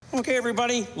Okay,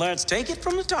 everybody, let's take it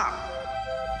from the top.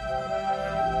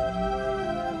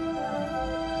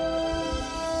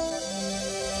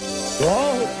 To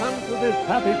all who come to this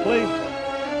happy place,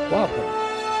 welcome.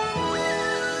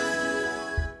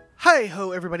 Hi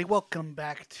ho, everybody! Welcome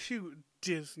back to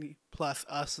Disney Plus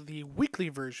Us, the weekly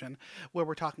version, where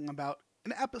we're talking about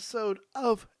an episode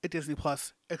of a Disney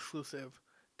Plus exclusive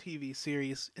TV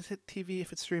series. Is it TV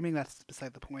if it's streaming? That's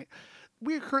beside the point.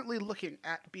 We're currently looking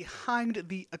at Behind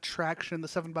the Attraction, the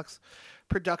 $7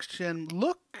 production.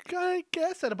 Look, I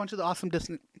guess, at a bunch of the awesome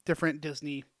different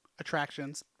Disney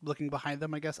attractions. Looking behind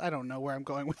them, I guess. I don't know where I'm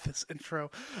going with this intro.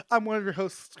 I'm one of your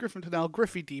hosts, Griffin Tennell,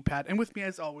 Griffey D-Pad, and with me,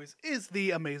 as always, is the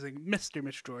amazing Mr.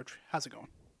 Mitch George. How's it going?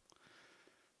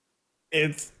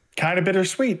 It's kind of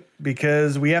bittersweet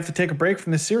because we have to take a break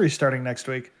from this series starting next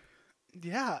week.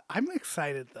 Yeah, I'm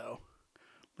excited though.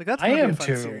 Like that's I gonna be am a fun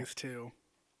too. series too.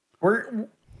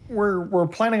 We're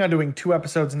planning on doing 2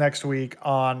 episodes next week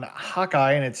on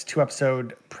Hawkeye and its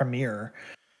 2-episode premiere.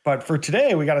 But for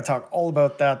today, we got to talk all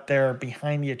about that there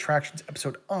Behind the Attractions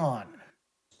episode on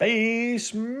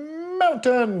Space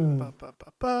Mountain.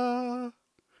 Ba-ba-ba-ba.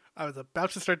 I was about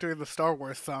to start doing the Star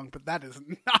Wars song, but that is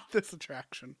not this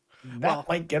attraction. That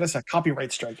might get us a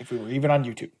copyright strike if we were even on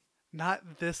YouTube.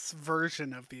 Not this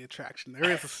version of the attraction.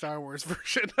 There is a Star Wars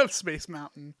version of Space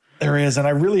Mountain. There is, and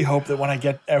I really hope that when I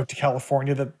get out to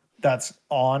California that's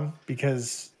on,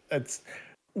 because it's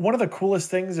one of the coolest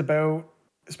things about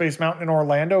Space Mountain in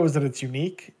Orlando is that it's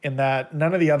unique in that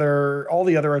all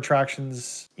the other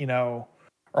attractions, or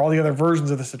all the other versions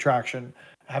of this attraction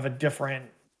have a different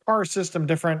car system,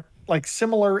 different, like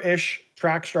similar-ish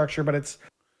track structure, but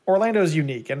Orlando's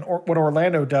unique. And what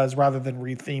Orlando does rather than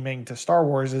retheming to Star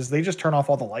Wars is they just turn off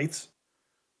all the lights.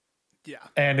 Yeah.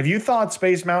 And if you thought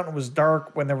Space Mountain was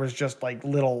dark when there was just like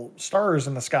little stars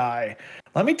in the sky,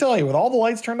 let me tell you, with all the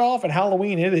lights turned off at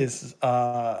Halloween, it is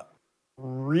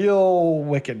real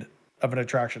wicked of an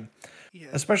attraction. Yeah.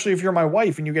 Especially if you're my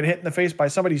wife and you get hit in the face by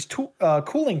somebody's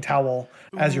cooling towel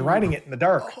as you're riding it in the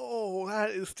dark. Oh,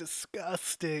 that is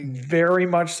disgusting. Very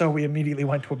much so. We immediately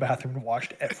went to a bathroom and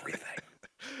washed everything.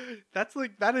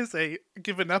 That is a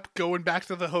giving up, going back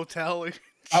to the hotel.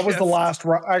 That was the last.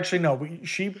 Actually, no.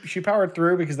 She powered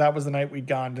through because that was the night we'd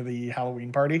gone to the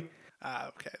Halloween party.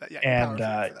 Okay.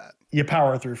 And you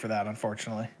power through for that,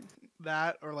 unfortunately.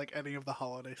 That or like any of the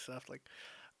holiday stuff. Like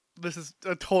this is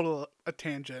a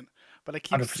tangent, but I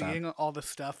keep 100%. seeing all the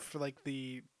stuff for like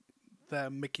the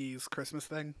Mickey's Christmas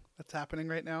thing that's happening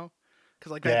right now.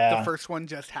 Because like the first one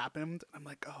just happened. I'm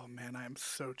like, oh man, I am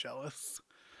so jealous.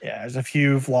 Yeah, there's a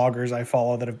few vloggers I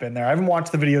follow that have been there. I haven't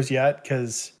watched the videos yet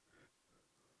because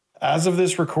as of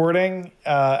this recording,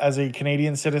 as a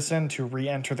Canadian citizen to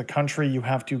re-enter the country, you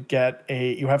have to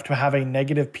have a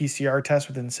negative PCR test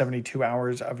within 72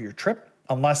 hours of your trip,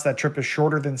 unless that trip is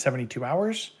shorter than 72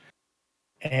 hours.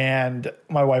 And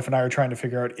my wife and I are trying to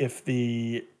figure out if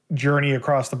the journey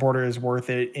across the border is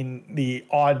worth it in the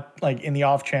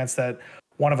off chance that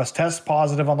one of us tests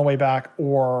positive on the way back,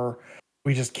 or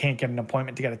we just can't get an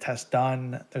appointment to get a test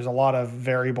done. There's a lot of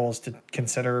variables to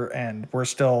consider, and we're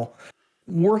still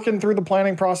working through the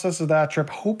planning process of that trip,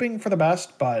 hoping for the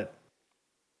best, but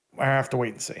I have to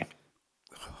wait and see.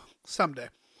 Someday.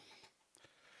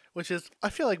 Which is,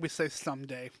 I feel like we say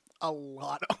someday a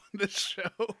lot on this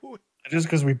show. Just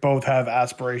because we both have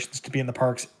aspirations to be in the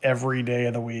parks every day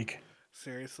of the week.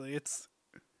 Seriously,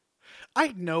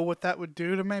 I know what that would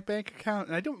do to my bank account,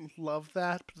 and I don't love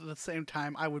that, but at the same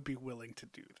time, I would be willing to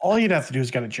do that. All you'd have to do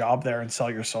is get a job there and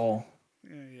sell your soul.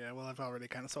 Yeah, well, I've already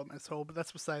kind of sold my soul, but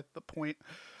that's beside the point.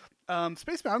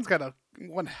 Space Mountain's got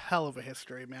one hell of a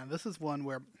history, man. This is one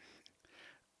where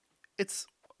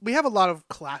we have a lot of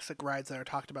classic rides that are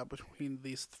talked about between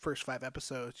these first 5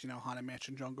 episodes, Haunted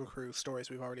Mansion, Jungle Cruise, stories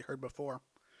we've already heard before.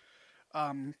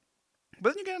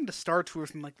 But then you get into Star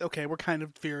Tours and like, okay, we're kind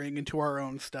of veering into our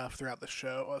own stuff throughout the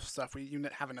show, of stuff you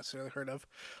haven't necessarily heard of.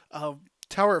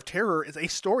 Tower of Terror is a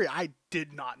story I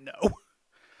did not know.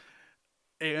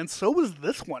 And so was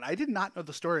this one. I did not know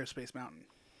the story of Space Mountain.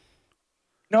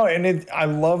 No, and I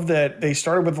love that they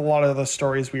started with a lot of the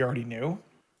stories we already knew.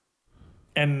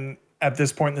 And at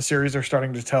this point in the series, they're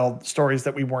starting to tell stories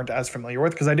that we weren't as familiar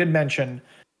with. Because I did mention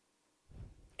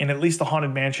in at least the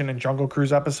Haunted Mansion and Jungle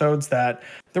Cruise episodes that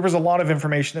there was a lot of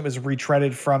information that was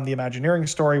retreaded from the Imagineering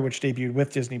story, which debuted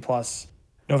with Disney Plus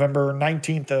November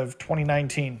 19th of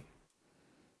 2019.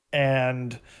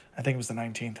 And I think it was the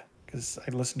 19th because I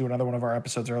listened to another one of our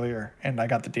episodes earlier and I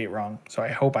got the date wrong. So I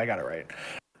hope I got it right.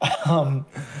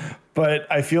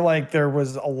 But I feel like there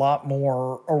was a lot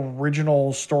more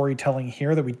original storytelling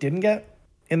here that we didn't get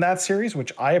in that series,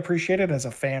 which I appreciated as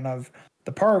a fan of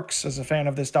the parks, as a fan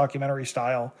of this documentary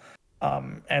style,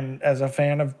 and as a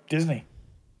fan of Disney.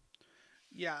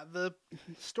 Yeah, the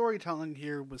storytelling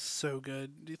here was so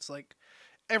good. It's like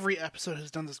every episode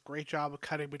has done this great job of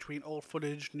cutting between old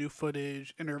footage, new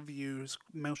footage, interviews,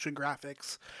 motion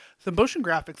graphics. The motion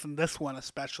graphics in this one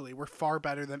especially were far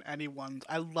better than anyone's.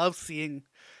 I love seeing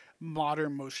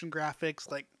modern motion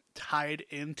graphics like tied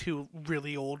into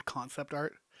really old concept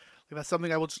art. Like that's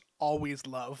something I will just always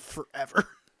love forever.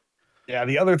 Yeah,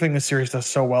 the other thing this series does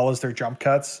so well is their jump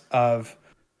cuts of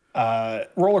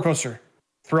roller coaster,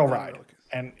 thrill ride,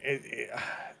 and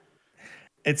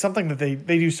it's something that they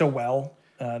do so well.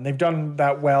 And they've done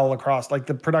that well across like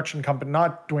the production company,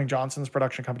 not Dwayne Johnson's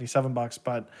production company, $7,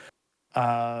 but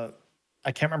I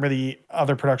can't remember the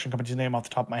other production company's name off the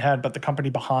top of my head, but the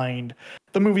company behind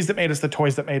the movies that made us, the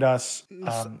toys that made us,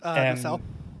 and Nacelle?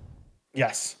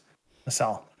 Yes,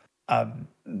 Nacelle.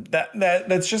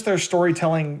 That's just their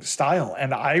storytelling style,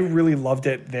 and I really loved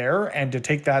it there. And to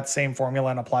take that same formula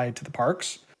and apply it to the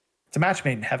parks, it's a match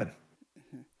made in heaven,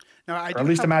 Now, or at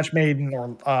least a match made in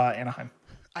Anaheim.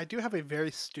 I do have a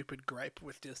very stupid gripe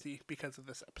with Disney because of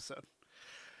this episode.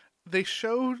 They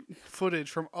showed footage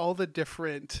from all the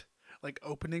different like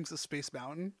openings of Space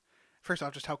Mountain. First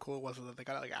off, just how cool it was that they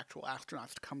got like actual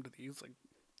astronauts to come to these, like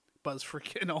Buzz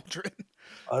freaking Aldrin.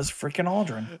 Buzz freaking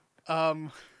Aldrin.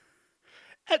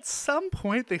 At some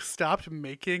point, they stopped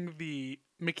making the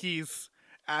Mickey's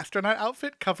astronaut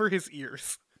outfit cover his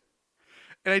ears.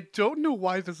 And I don't know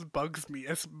why this bugs me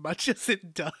as much as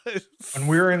it does. When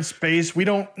we're in space, we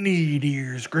don't need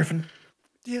ears, Griffin.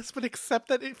 Yes, but except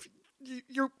that if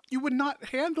you would not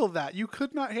handle that. You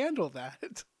could not handle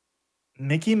that.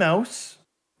 Mickey Mouse,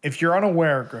 if you're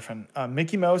unaware, Griffin,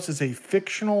 Mickey Mouse is a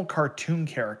fictional cartoon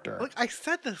character. Look, I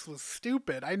said this was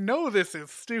stupid. I know this is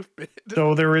stupid.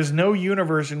 So there is no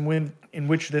universe in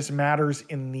which this matters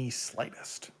in the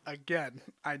slightest. Again,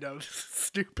 I know this is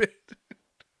stupid.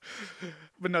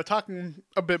 But no, talking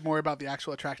a bit more about the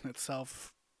actual attraction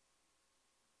itself.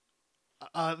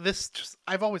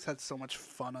 I've always had so much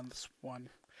fun on this one.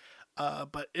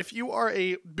 But if you are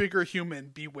a bigger human,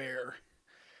 beware.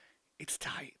 It's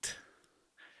tight.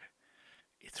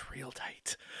 It's real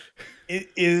tight. It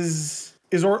is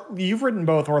you've ridden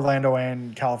both Orlando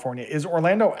and California. Is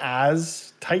Orlando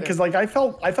as tight? Because like I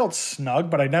felt snug,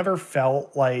 but I never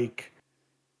felt like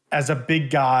as a big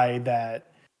guy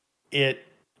that it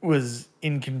was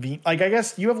inconvenient. Like I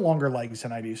guess you have longer legs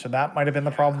than I do, so that might have been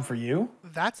the problem for you.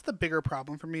 That's the bigger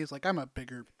problem for me. Is like I'm a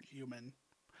bigger human.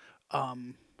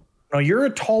 No, you're a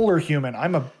taller human.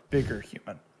 I'm a bigger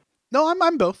human. No,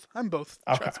 I'm both. I'm both.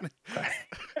 Okay. Trust me.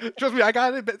 Trust me. I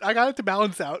got it to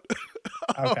balance out.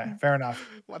 Okay, fair enough.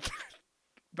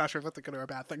 Not sure if that's a good or a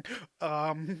bad thing.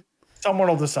 Someone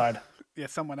will decide. Yeah,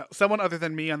 someone other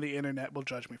than me on the internet will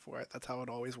judge me for it. That's how it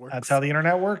always works. That's how the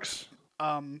internet works.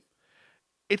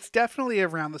 It's definitely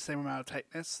around the same amount of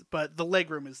tightness, but the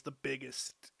legroom is the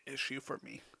biggest issue for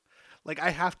me. Like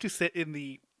I have to sit in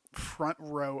the front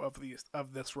row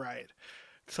of this ride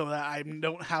so that I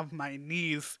don't have my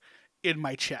knees in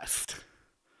my chest.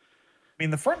 I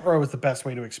mean, the front row is the best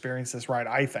way to experience this ride,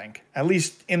 I think. At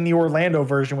least in the Orlando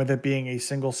version, with it being a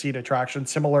single seat attraction,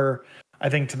 similar, I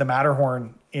think, to the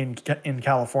Matterhorn in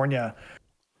California.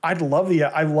 I loved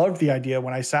the idea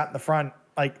when I sat in the front.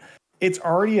 Like, it's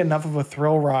already enough of a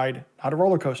thrill ride, not a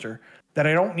roller coaster, that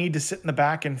I don't need to sit in the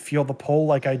back and feel the pull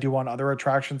like I do on other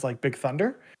attractions like Big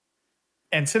Thunder.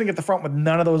 And sitting at the front with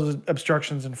none of those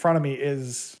obstructions in front of me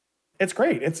it's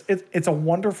great. It's a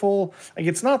wonderful, like,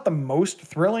 it's not the most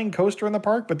thrilling coaster in the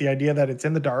park, but the idea that it's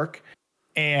in the dark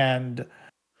and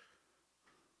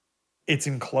it's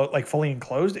enclosed, like fully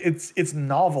enclosed, it's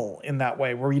novel in that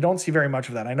way where you don't see very much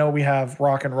of that. I know we have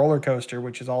Rock and Roller Coaster,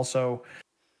 which is also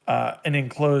an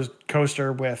enclosed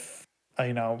coaster with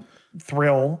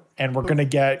thrill, and we're going to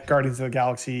get Guardians of the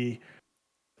Galaxy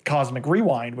Cosmic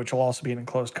Rewind, which will also be an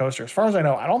enclosed coaster. As far as I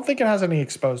know, I don't think it has any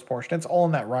exposed portion. It's all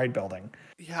in that ride building.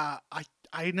 Yeah,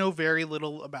 I know very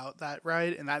little about that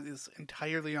ride, and that is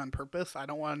entirely on purpose. I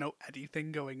don't want to know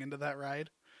anything going into that ride.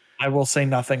 I will say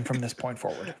nothing from this point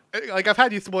forward. Like, I've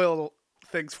had you spoil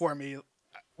things for me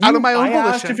out of my own volition.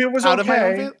 I asked if it was okay. Out of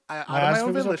my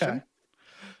own volition.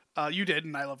 You did,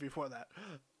 and I love you for that.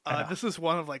 This is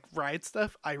one of like ride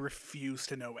stuff. I refuse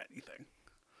to know anything.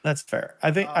 That's fair.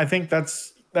 I think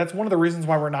that's one of the reasons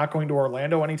why we're not going to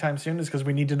Orlando anytime soon, is because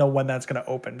we need to know when that's going to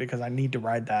open, because I need to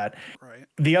ride that. Right.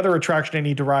 The other attraction I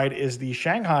need to ride is the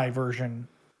Shanghai version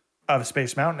of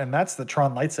Space Mountain, and that's the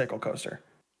Tron Light Cycle coaster.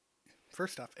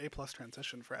 First off, A+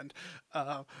 transition, friend.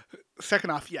 Second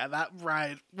off, yeah, that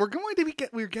ride we're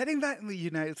getting that in the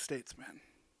United States, man.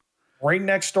 right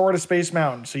next door to Space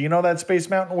Mountain. So you know that Space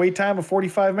Mountain wait time of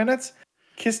 45 minutes?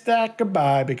 Kiss that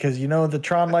goodbye, because you know the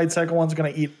Tron Light Cycle one's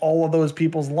going to eat all of those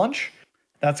people's lunch.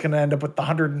 That's going to end up with the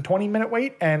 120-minute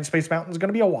wait, and Space Mountain's going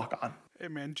to be a walk-on. Hey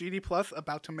man, Genie Plus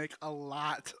about to make a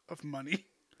lot of money.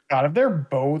 God, if they're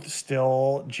both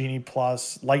still Genie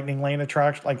Plus Lightning Lane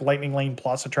attraction, like Lightning Lane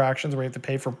Plus attractions where you have to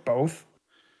pay for both,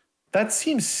 that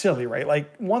seems silly, right?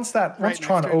 Like once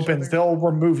Tron opens, they'll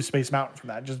remove Space Mountain from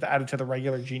that, just add it to the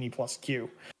regular Genie Plus queue.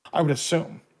 I would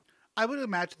assume. I would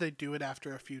imagine they do it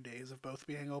after a few days of both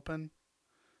being open.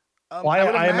 Well,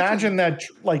 I imagine that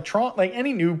like Tron, like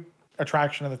any new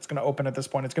attraction that's going to open at this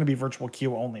point, it's going to be virtual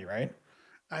queue only, right?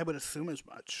 I would assume as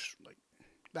much. Like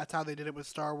that's how they did it with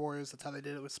Star Wars. That's how they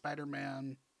did it with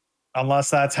Spider-Man. Unless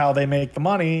that's how they make the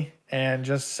money and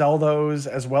just sell those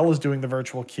as well as doing the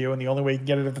virtual queue. And the only way you can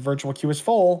get it if the virtual queue is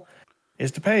full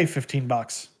is to pay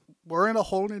 $15. We're in a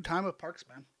whole new time of parks,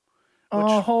 man.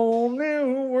 A whole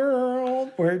new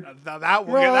world where that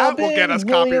will get us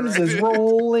Williams copyrighted. Is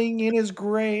rolling in his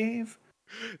grave.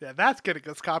 Yeah, that's getting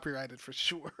us copyrighted for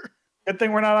sure. Good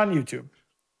thing we're not on YouTube.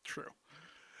 True.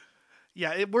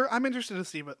 Yeah, I'm interested to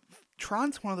see, but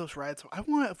Tron's one of those rides. I've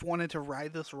wanted to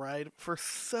ride this ride for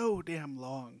so damn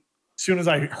long. As soon as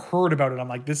I heard about it, I'm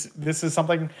like, this is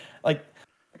something like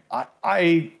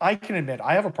I can admit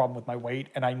I have a problem with my weight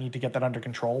and I need to get that under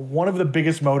control. One of the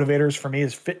biggest motivators for me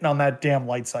is fitting on that damn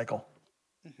light cycle.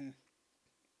 Mm-hmm.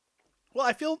 Well,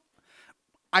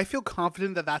 I feel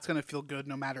confident that that's going to feel good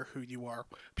no matter who you are,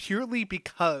 purely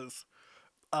because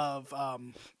of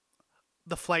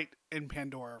the flight in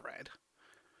Pandora ride.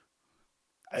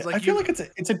 I feel like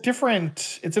it's a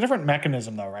different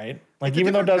mechanism though, right? Like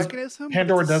even though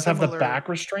Pandora does have the back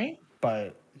restraint,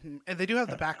 but and they do have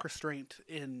the back restraint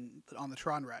on the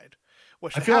Tron ride.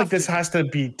 Which I feel like this has to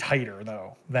be tighter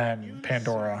though than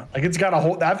Pandora. Like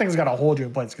that thing's got to hold you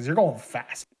in place because you're going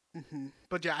fast. Mm-hmm.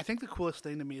 But yeah, I think the coolest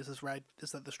thing to me is that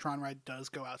this Tron ride does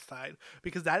go outside,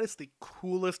 because that is the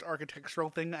coolest architectural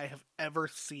thing I have ever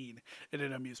seen in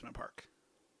an amusement park.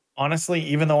 Honestly,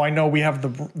 even though I know we have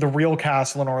the real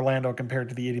castle in Orlando compared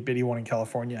to the itty bitty one in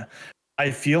California,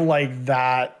 I feel like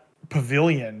that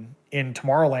pavilion in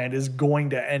Tomorrowland is going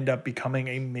to end up becoming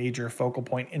a major focal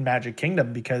point in Magic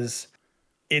Kingdom because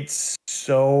it's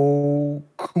so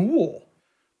cool.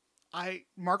 I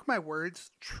mark my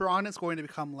words, Tron is going to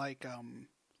become like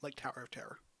Tower of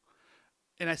Terror.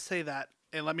 And I say that,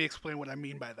 and let me explain what I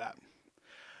mean by that.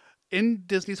 In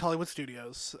Disney's Hollywood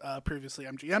Studios, previously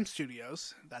MGM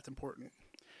Studios, that's important,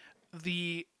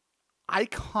 the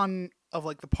icon of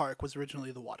like the park was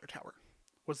originally the water tower.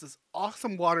 Was this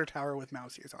awesome water tower with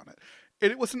mouse ears on it.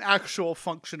 And it was an actual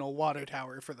functional water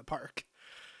tower for the park.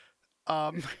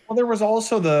 Well, there was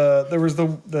also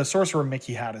the Sorcerer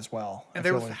Mickey hat as well. And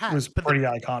there was the hat. It was pretty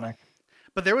iconic.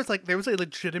 But there was a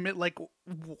legitimate like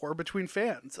war between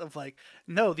fans of like,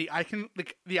 no, the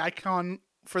icon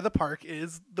for the park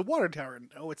is the water tower.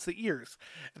 No, it's the ears.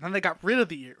 And then they got rid of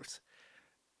the ears.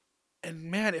 And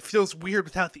man, it feels weird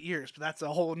without the ears, but that's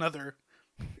a whole nother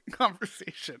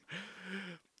conversation.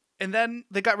 And then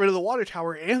they got rid of the water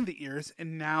tower and the ears,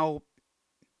 and now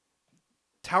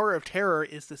Tower of Terror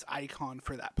is this icon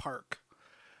for that park.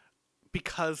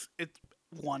 Because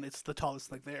it's the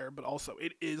tallest thing there, but also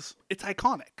it's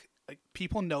iconic. Like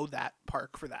people know that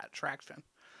park for that attraction.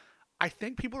 I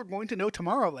think people are going to know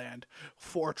Tomorrowland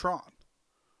for Tron.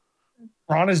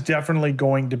 Tron is definitely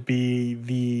going to be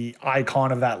the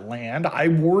icon of that land. I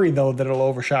worry though that it'll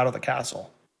overshadow the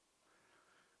castle.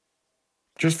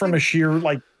 Just from a sheer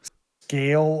like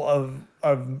scale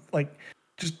of like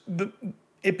just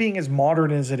it being as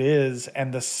modern as it is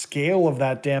and the scale of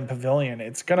that damn pavilion,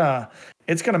 it's gonna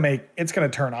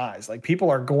turn eyes. Like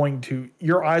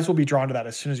your eyes will be drawn to that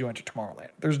as soon as you enter Tomorrowland.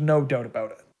 There's no doubt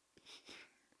about it.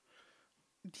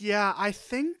 Yeah, I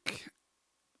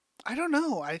don't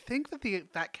know. I think that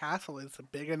that castle is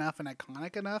big enough and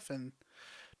iconic enough, and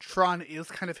Tron is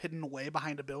kind of hidden away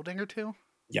behind a building or two.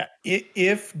 Yeah,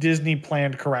 if Disney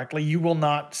planned correctly, you will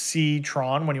not see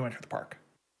Tron when you enter the park.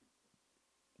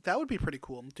 That would be pretty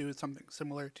cool. Do something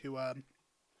similar to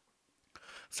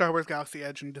Star Wars Galaxy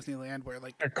Edge and Disneyland, where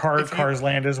like Cars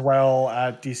Land as well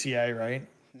at DCA, right?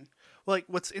 Well, like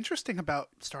what's interesting about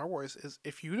Star Wars is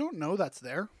if you don't know that's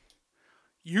there,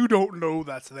 you don't know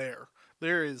that's there.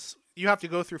 You have to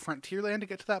go through Frontierland to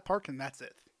get to that park, and that's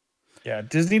it. Yeah,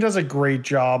 Disney does a great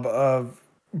job of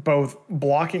both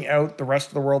blocking out the rest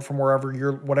of the world from whatever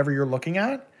you're looking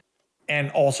at,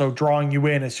 and also drawing you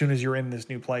in as soon as you're in this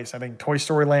new place. I think Toy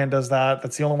Story Land does that.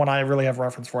 That's the only one I really have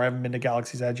reference for. I haven't been to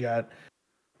Galaxy's Edge yet.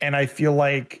 And I feel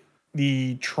like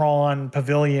the Tron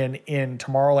Pavilion in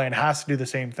Tomorrowland has to do the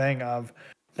same thing of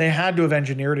They had to have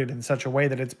engineered it in such a way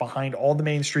that it's behind all the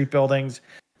Main Street buildings.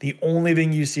 The only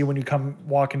thing you see when you come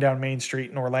walking down Main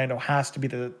Street in Orlando has to be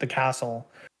the castle.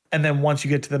 And then once you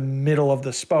get to the middle of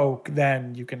the spoke,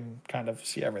 then you can kind of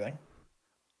see everything.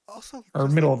 Also, Or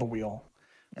middle of the wheel.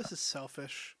 This is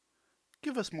selfish.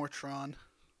 Give us more Tron.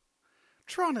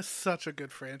 Tron is such a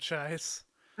good franchise.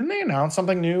 Didn't they announce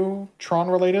something new Tron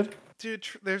related? Dude,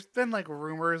 there's been like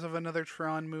rumors of another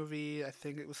Tron movie. I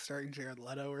think it was starring Jared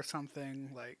Leto or something.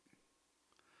 Like,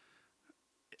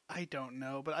 I don't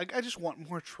know, but I just want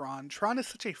more Tron. Tron is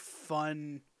such a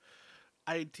fun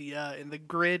idea, and the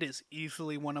grid is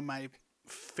easily one of my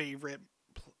favorite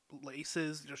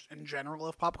places just in general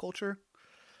of pop culture.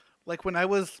 Like when I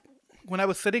was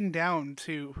sitting down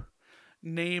to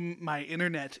name my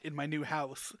internet in my new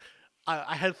house,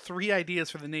 I had 3 ideas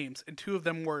for the names, and 2 of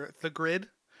them were the grid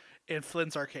and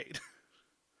Flynn's Arcade.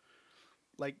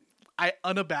 Like, I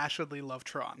unabashedly love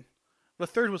Tron. The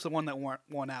third was the one that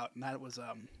won out, and that was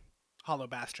Hollow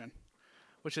Bastion,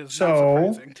 which is not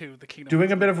surprising to the Kingdom.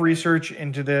 Doing a bit of research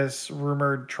into this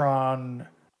rumored Tron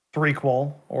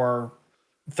threequel or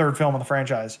third film in the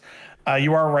franchise.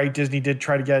 You are right. Disney did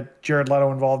try to get Jared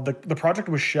Leto involved. The project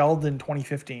was shelved in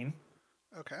 2015.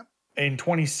 Okay. In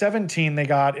 2017, they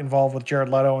got involved with Jared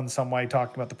Leto in some way,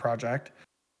 talking about the project.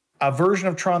 A version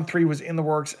of Tron 3 was in the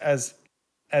works as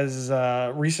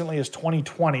recently as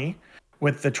 2020,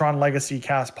 with the Tron Legacy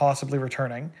cast possibly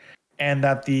returning, and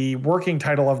that the working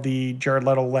title of the Jared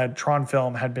Leto-led Tron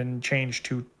film had been changed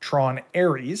to Tron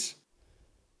Ares.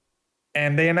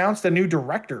 And they announced a new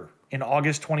director in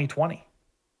August 2020.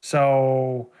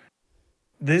 So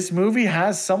this movie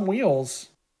has some wheels.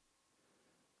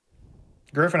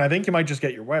 Griffin, I think you might just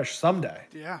get your wish someday.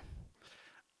 Yeah.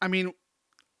 I mean,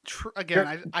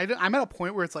 again, I'm at a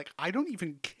point where it's like, I don't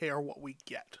even care what we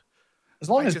get. As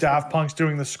long as Daft Punk's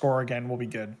doing the score again, we'll be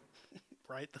good.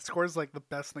 Right? The score is like the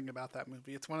best thing about that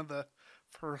movie. It's one of the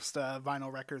first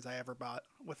vinyl records I ever bought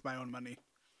with my own money.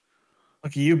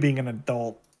 Look at you being an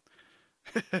adult.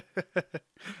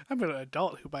 I'm an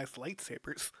adult who buys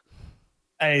lightsabers.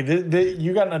 Hey,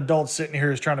 you got an adult sitting here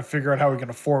who's trying to figure out how we can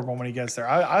afford one when he gets there.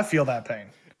 I feel that pain.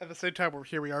 At the same time,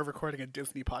 we are recording a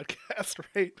Disney podcast,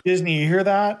 right? Disney, you hear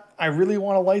that? I really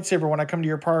want a lightsaber when I come to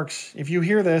your parks. If you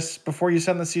hear this, before you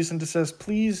send the cease and desist,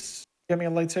 please get me a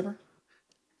lightsaber.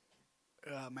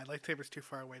 My lightsaber's too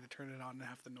far away to turn it on and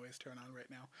have the noise turn on right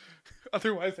now.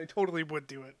 Otherwise, I totally would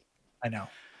do it. I know.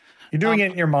 You're doing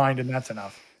it in your mind, and that's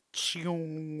enough.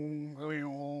 Bringing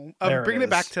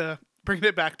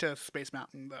it back to Space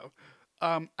Mountain, though.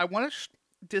 I want to.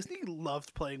 Disney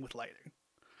loved playing with lighting.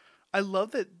 I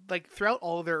love that, like, throughout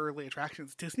all of their early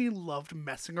attractions, Disney loved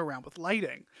messing around with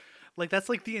lighting. Like, that's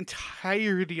like the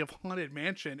entirety of Haunted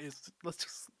Mansion is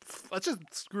let's just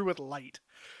screw with light.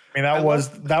 I mean,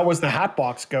 that was the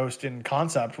Hatbox Ghost in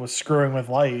concept, was screwing with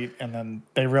light, and then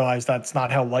they realized that's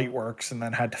not how light works, and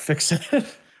then had to fix it.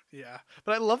 Yeah,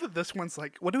 but I love that this one's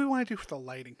like, what do we want to do for the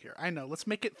lighting here? I know, let's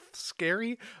make it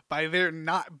scary by there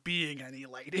not being any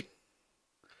lighting.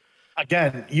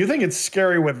 Again, you think it's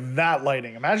scary with that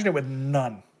lighting. Imagine it with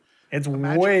none. It's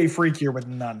way freakier with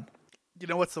none. You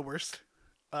know what's the worst?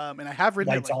 And I have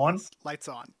written Lights on? Lights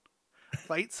on.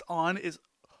 Lights on is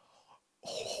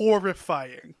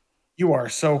horrifying. You are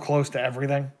so close to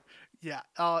everything. Yeah,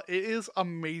 it is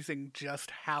amazing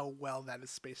just how well that is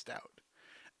spaced out.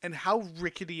 And how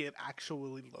rickety it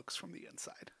actually looks from the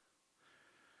inside.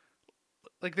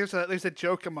 Like there's a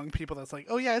joke among people that's like,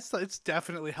 oh yeah, it's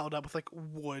definitely held up with like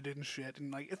wood and shit,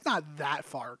 and like it's not that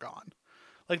far gone.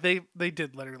 Like they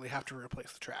did literally have to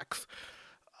replace the tracks,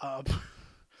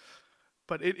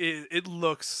 but it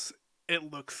looks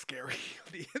scary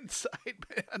on the inside,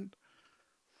 man.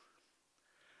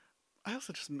 I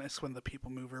also just miss when the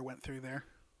People Mover went through there.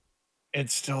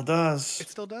 It still does. It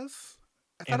still does?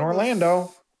 In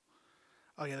Orlando.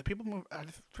 Oh yeah, the People Mover. I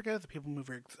forget if the People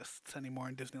Mover exists anymore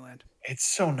in Disneyland. It's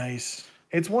so nice.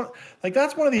 It's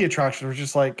that's one of the attractions where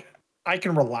just like I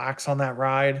can relax on that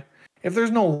ride. If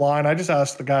there's no line, I just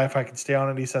ask the guy if I can stay on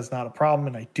it. He says not a problem,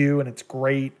 and I do, and it's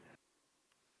great.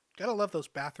 Gotta love those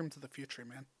bathrooms of the future,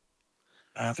 man.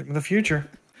 Bathroom of the future.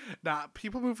 Nah,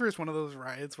 People Mover is one of those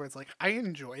rides where it's like, I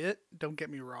enjoy it, don't get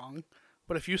me wrong.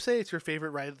 But if you say it's your favorite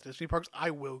ride at the Disney parks,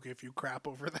 I will give you crap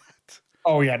over that.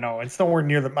 Oh yeah, no, it's nowhere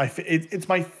near it's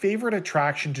my favorite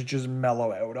attraction to just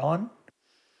mellow out on.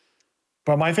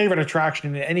 But my favorite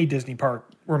attraction in any Disney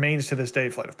park remains to this day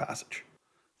Flight of Passage.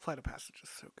 Flight of Passage is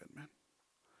so good, man.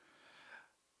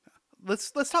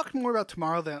 Let's talk more about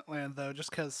Tomorrowland though, just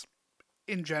because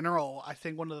in general, I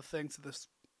think one of the things that this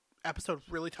episode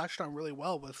really touched on really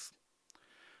well was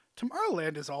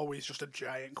Tomorrowland is always just a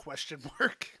giant question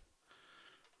mark.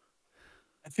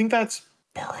 I think that's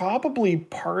probably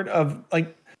part of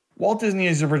like Walt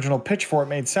Disney's original pitch for it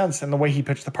made sense, and the way he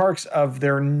pitched the parks of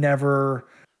they're never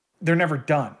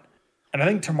done. And I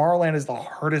think Tomorrowland is the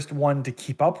hardest one to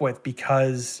keep up with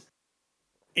because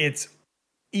it's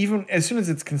even as soon as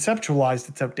it's conceptualized,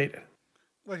 it's outdated.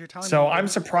 Well, you're telling So me I'm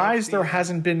surprised there the-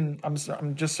 hasn't been. I'm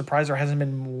just surprised there hasn't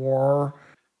been more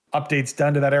updates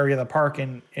done to that area of the park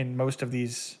in most of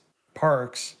these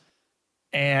parks.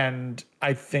 And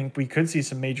I think we could see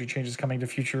some major changes coming to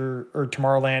future or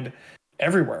Tomorrowland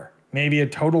everywhere. Maybe a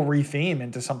total retheme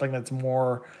into something that's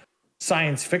more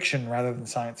science fiction rather than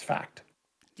science fact.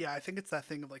 Yeah, I think it's that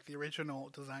thing of like the original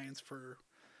designs for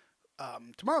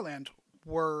Tomorrowland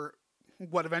were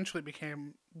what eventually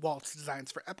became Walt's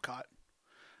designs for Epcot,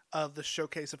 of the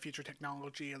showcase of future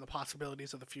technology and the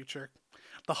possibilities of the future.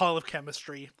 The Hall of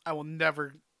Chemistry. I will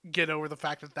never get over the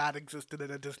fact that that existed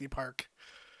in a Disney park.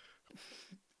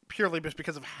 Purely just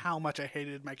because of how much I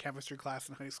hated my chemistry class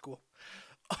in high school.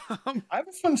 I have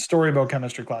a fun story about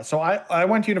chemistry class. So I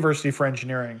went to university for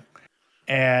engineering.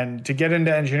 And to get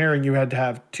into engineering, you had to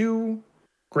have 2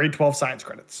 grade 12 science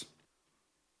credits.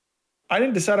 I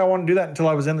didn't decide I wanted to do that until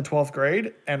I was in the 12th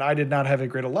grade, and I did not have a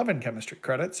grade 11 chemistry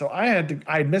credit. So I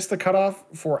had missed the cutoff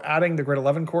for adding the grade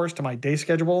 11 course to my day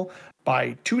schedule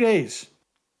by 2 days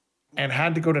and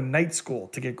had to go to night school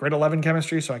to get grade 11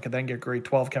 chemistry so I could then get grade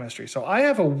 12 chemistry. So I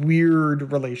have a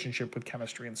weird relationship with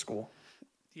chemistry in school.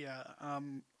 Yeah,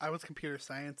 I was computer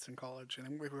science in college,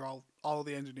 and we were all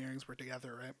the engineerings were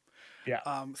together, right? Yeah.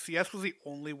 CS was the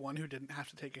only one who didn't have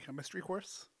to take a chemistry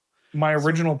course. My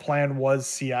original plan was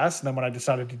CS, and then when I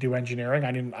decided to do engineering,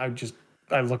 I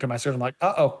looked at my cert, I'm like,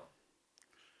 uh-oh,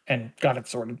 and got it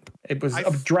sorted. It was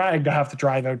a drag to have to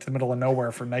drive out to the middle of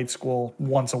nowhere for night school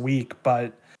once a week,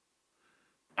 but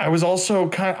I was also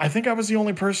I think I was the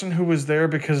only person who was there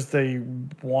because they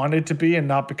wanted to be and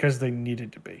not because they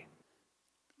needed to be.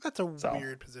 That's a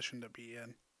weird position to be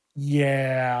in.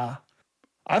 Yeah.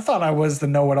 I thought I was the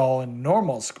know-it-all in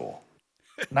normal school.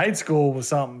 Night school was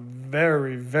something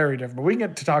very, very different. But we can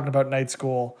get to talking about night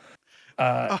school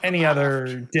any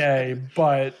other day.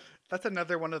 But that's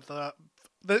another one of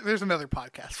there's another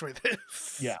podcast for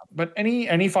this. Yeah. But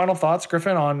any final thoughts,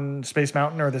 Griffin, on Space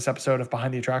Mountain or this episode of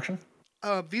Behind the Attraction?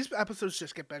 These episodes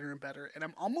just get better and better, and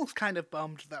I'm almost kind of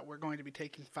bummed that we're going to be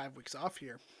taking 5 weeks off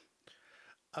here.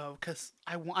 Because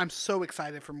I'm so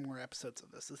excited for more episodes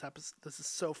of this. This is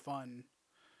so fun.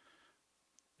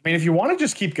 I mean, if you want to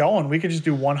just keep going, we could just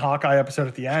do one Hawkeye episode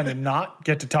at the end and not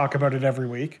get to talk about it every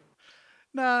week.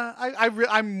 Nah,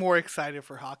 I'm more excited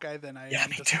for Hawkeye than I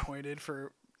am disappointed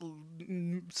for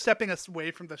stepping us away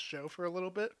from the show for a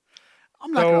little bit.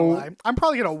 I'm not gonna lie. I'm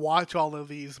probably gonna watch all of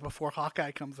these before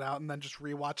Hawkeye comes out and then just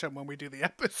rewatch them when we do the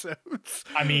episodes.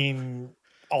 I mean,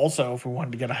 also, if we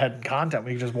wanted to get ahead in content,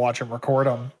 we could just watch them, record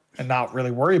them, and not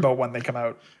really worry about when they come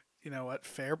out. You know what?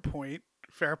 Fair point.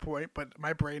 But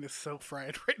my brain is so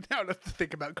fried right now to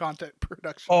think about content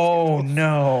production. Oh, schedules.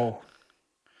 no.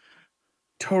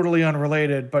 Totally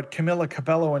unrelated, but Camila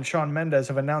Cabello and Shawn Mendes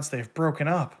have announced they've broken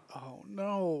up. Oh,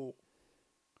 no.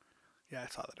 Yeah, I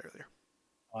saw that earlier.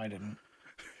 I didn't.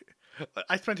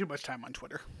 I spent too much time on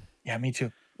Twitter. Yeah, me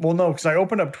too. Well, no, because I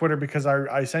opened up Twitter because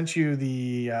I sent you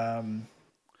the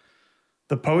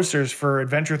posters for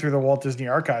Adventure Through the Walt Disney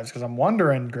Archives because I'm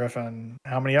wondering, Griffin,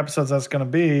 how many episodes that's going to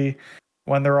be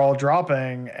when they're all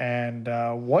dropping and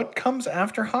what comes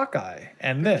after Hawkeye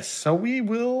and this. So we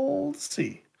will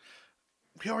see.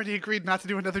 We already agreed not to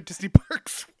do another Disney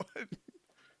Parks one.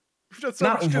 We've done so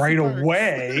Not much right Disney Parks.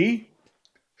 away.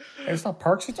 It's not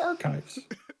parks, it's archives.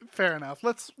 Fair enough.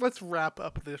 Let's wrap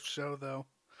up this show though.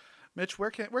 Mitch,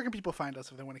 where can people find us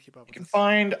if they want to keep up with us? You can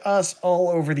find us all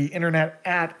over the internet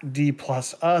at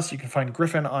D+Us. You can find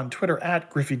Griffin on Twitter at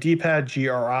GriffyDpad,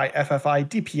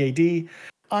 GriffIDPAD.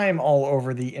 I am all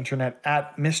over the internet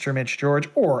at Mr. Mitch George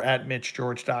or at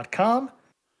MitchGeorge.com.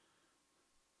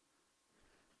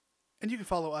 And you can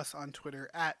follow us on Twitter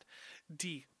at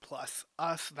D+Us.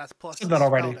 That's plus Said that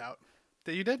already. spelled out.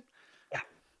 That you did? Yeah.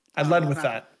 I led with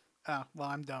that. Oh, well,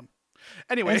 I'm dumb.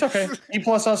 Anyway. It's okay.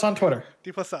 D+Us on Twitter.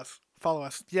 D+Us. Follow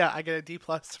us. Yeah, I get a D+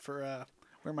 for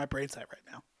where my brain's at right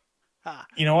now.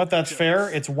 You know what? That's fair.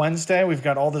 It's Wednesday. We've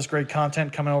got all this great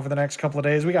content coming over the next couple of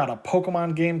days. We got a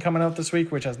Pokemon game coming out this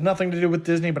week, which has nothing to do with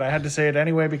Disney, but I had to say it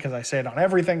anyway because I say it on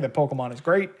everything that Pokemon is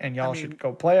great and y'all should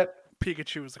go play it.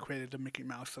 Pikachu is equated to Mickey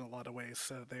Mouse in a lot of ways,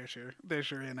 so there's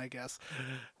your in, I guess.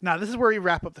 Now, this is where we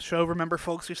wrap up the show. Remember,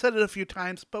 folks, we've said it a few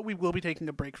times, but we will be taking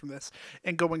a break from this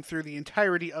and going through the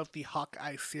entirety of the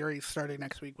Hawkeye series starting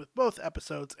next week with both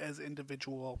episodes as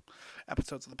individual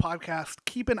episodes of the podcast.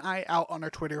 Keep an eye out on our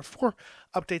Twitter for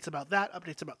updates about that,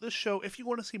 updates about this show. If you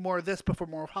want to see more of this before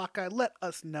more of Hawkeye, let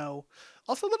us know.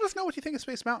 Also, let us know what you think of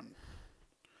Space Mountain.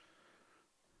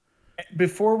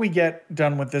 Before we get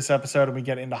done with this episode and we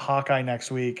get into Hawkeye next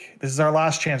week, this is our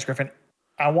last chance, Griffin.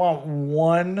 I want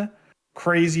one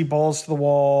crazy balls to the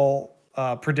wall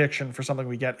prediction for something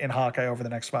we get in Hawkeye over the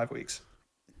next 5 weeks.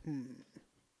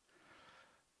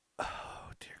 Oh,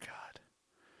 dear God.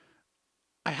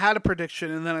 I had a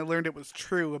prediction and then I learned it was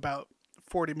true about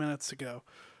 40 minutes ago.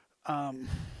 I'm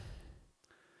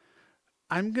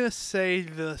going to say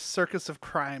the Circus of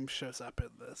Crime shows up in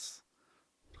this.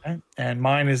 Okay. And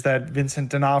mine is that Vincent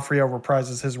D'Onofrio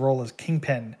reprises his role as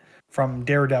Kingpin from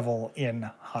Daredevil in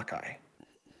Hawkeye.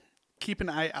 Keep an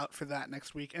eye out for that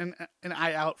next week, and an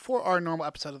eye out for our normal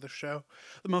episode of the show.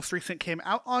 The most recent came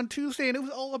out on Tuesday, and it was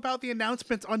all about the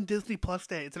announcements on Disney Plus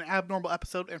Day. It's an abnormal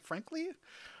episode, and frankly,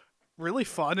 really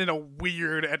fun and a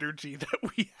weird energy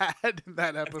that we had in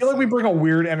that episode. I feel like we bring a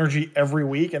weird energy every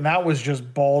week, and that was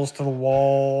just balls to the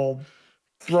wall,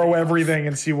 throw everything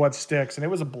and see what sticks, and it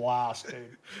was a blast,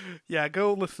 dude. Yeah,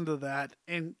 go listen to that,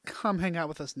 and come hang out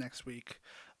with us next week.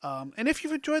 And if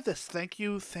you've enjoyed this, thank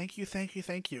you.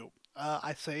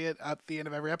 I say it at the end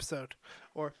of every episode,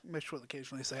 or Mitch will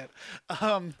occasionally say it.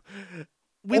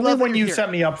 We Only love when you here. set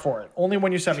me up for it. Only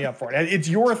when you set me up for it. It's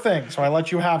your thing, so I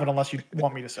let you have it unless you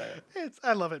want me to say it.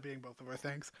 I love it being both of our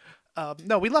things.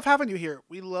 No, we love having you here.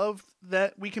 We love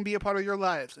that we can be a part of your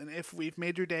lives. And if we've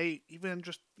made your day even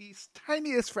just the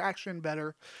tiniest fraction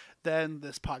better, then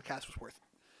this podcast was worth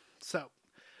it. So,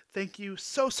 thank you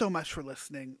so much for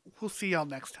listening. We'll see y'all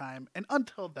next time. And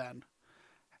until then,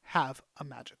 have a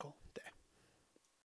magical